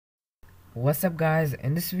What's up guys,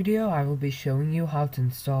 in this video I will be showing you how to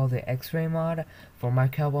install the xRay mod for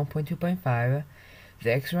Minecraft 1.2.5. The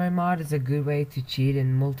xRay mod is a good way to cheat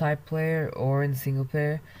in multiplayer or in single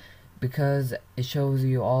player because it shows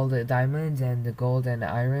you all the diamonds and the gold and the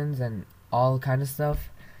irons and all kind of stuff.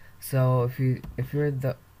 So if you're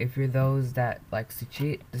those that likes to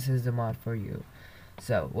cheat, this is the mod for you.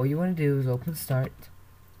 So what you want to do is open start,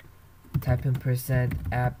 type in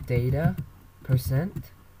 %app data %,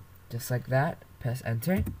 just like that, press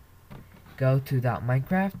enter, go to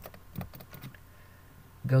 .minecraft,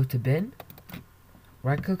 go to bin,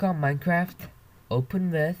 right click on Minecraft,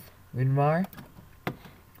 open with WinRAR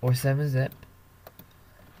or 7-zip,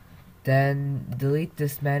 then delete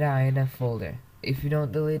this meta.inf folder. If you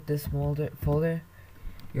don't delete this folder,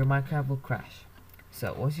 your Minecraft will crash.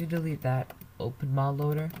 So once you delete that, open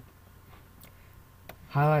ModLoader,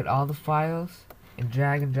 highlight all the files, and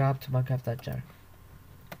drag and drop to Minecraft.jar.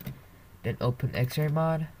 Then open xRay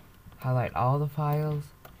mod, highlight all the files,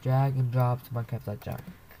 drag and drop to Minecraft.jar.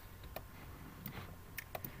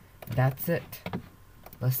 That's it.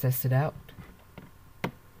 Let's test it out.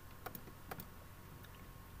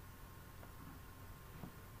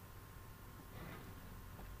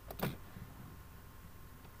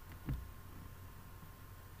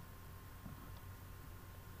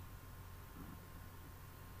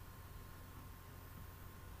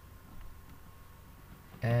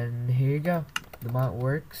 And here you go. The mod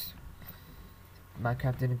works.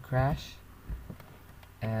 Minecraft didn't crash.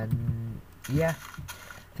 And yeah.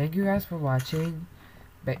 Thank you guys for watching.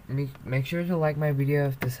 Make sure to like my video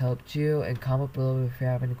if this helped you, and comment below if you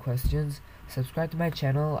have any questions. Subscribe to my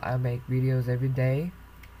channel. I make videos every day.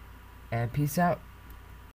 And peace out.